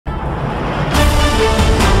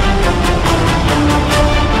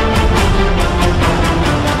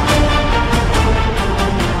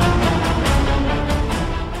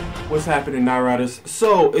happening, Night Riders?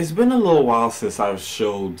 So, it's been a little while since I've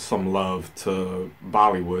showed some love to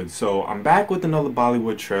Bollywood, so I'm back with another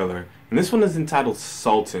Bollywood trailer, and this one is entitled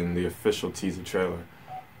Sultan, the official teaser trailer.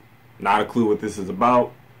 Not a clue what this is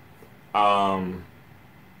about.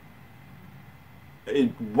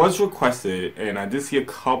 It was requested, and I did see a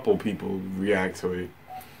couple people react to it.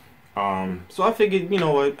 So I figured, you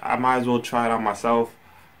know what, I might as well try it out myself.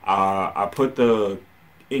 I put the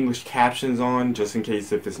English captions on just in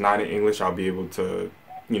case if it's not in English I'll be able to,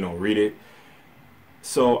 you know, read it.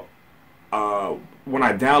 So when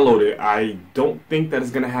I download it, I don't think that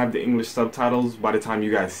it's gonna have the English subtitles by the time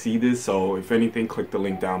you guys see this. So if anything, click the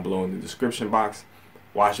link down below in the description box.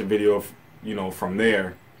 Watch the video, you know, from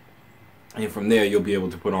there, and from there you'll be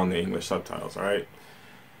able to put on the English subtitles. All right.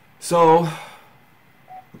 So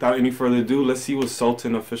without any further ado, let's see what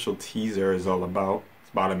Sultan official teaser is all about.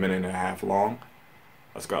 It's about 1.5 minutes long.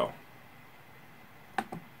 Let's go.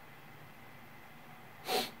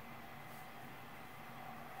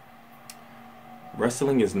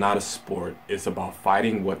 Wrestling is not a sport. It's about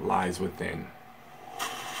fighting what lies within.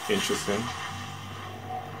 Interesting.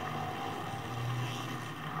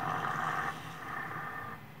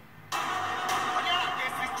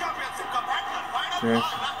 Yeah.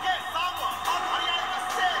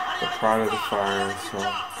 The pride of the fire. So,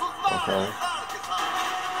 okay.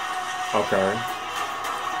 Okay.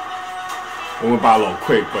 It went by a little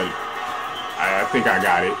quick, but I think I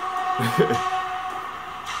got it.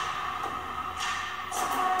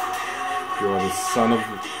 You are the son of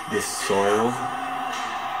the soil.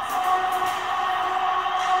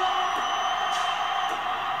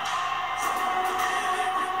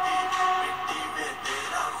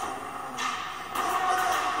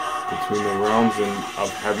 Between the realms of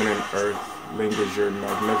heaven and earth lingers your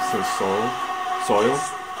magnificent soil?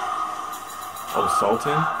 Oh,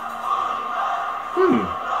 Sultan?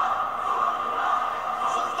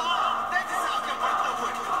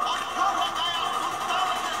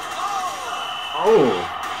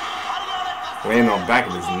 Oh, laying on the back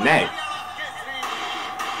of his neck.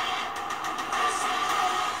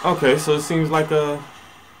 Okay, so it seems like a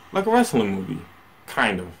wrestling movie,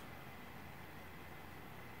 kind of.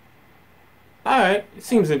 All right, it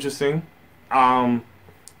seems interesting.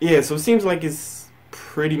 Yeah, so it seems like it's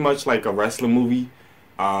pretty much like a wrestling movie,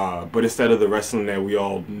 but instead of the wrestling that we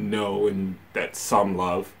all know and that some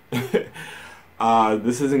love,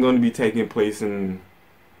 this isn't going to be taking place in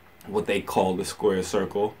what they call the square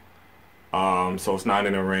circle. So it's not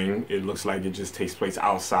in a ring. It looks like it just takes place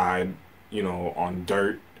outside, you know, on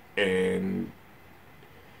dirt. And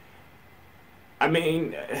I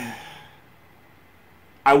mean,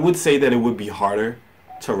 I would say that it would be harder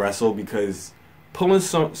to wrestle because pulling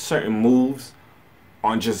some certain moves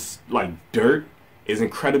on just like dirt is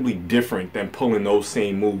incredibly different than pulling those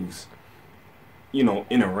same moves, you know,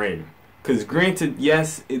 in a ring. Because granted,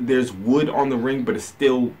 yes, there's wood on the ring, but it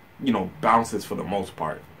still, you know, bounces for the most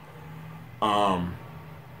part.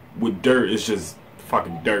 With dirt, it's just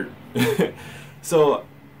fucking dirt. So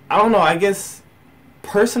I don't know, I guess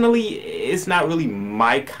personally it's not really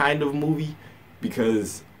my kind of movie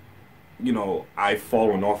because, you know, I've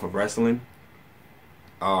fallen off of wrestling.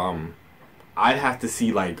 I'd have to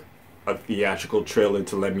see like a theatrical trailer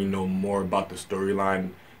to let me know more about the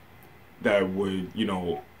storyline that would, you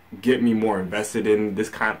know, get me more invested in this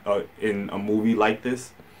kind in a movie like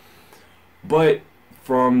this. But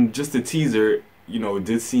from just the teaser, you know, it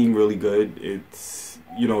did seem really good. It's,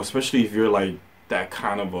 you know, especially if you're like that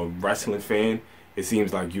kind of a wrestling fan, it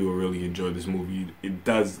seems like you will really enjoy this movie. It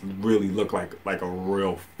does really look like a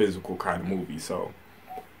real physical kind of movie, so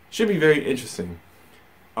should be very interesting.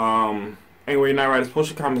 Anyway, Night Riders, post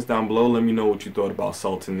your comments down below. Let me know what you thought about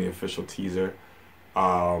Sultan, the official teaser.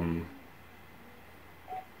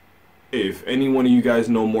 If any one of you guys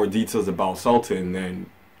know more details about Sultan, then,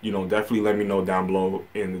 you know, definitely let me know down below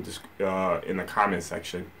in the comment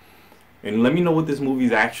section, and let me know what this movie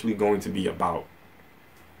is actually going to be about.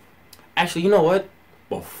 Actually, you know what?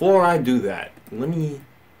 Before I do that, let me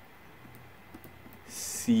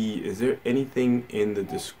see. Is there anything in the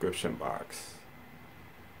description box?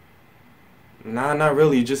 Nah, not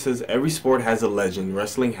really. It just says every sport has a legend.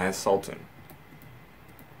 Wrestling has Sultan.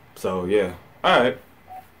 So yeah. All right.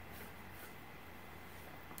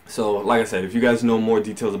 So like I said, if you guys know more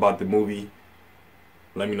details about the movie,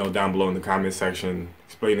 let me know down below in the comment section.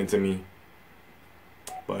 Explain it to me.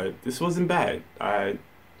 But this wasn't bad.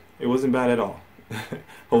 It wasn't bad at all.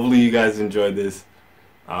 Hopefully you guys enjoyed this.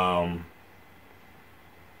 Sorry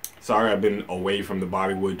I've been away from the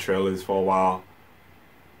Bollywood trailers for a while.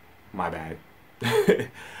 My bad.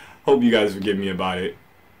 Hope you guys forgive me about it.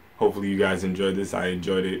 Hopefully you guys enjoyed this. I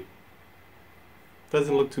enjoyed it.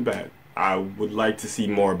 doesn't look too bad. I would like to see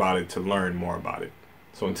more about it to learn more about it.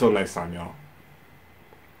 So until next time, y'all.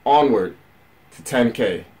 Onward to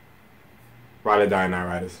 10K. Ride or die, Night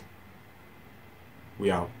Riders.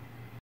 We out.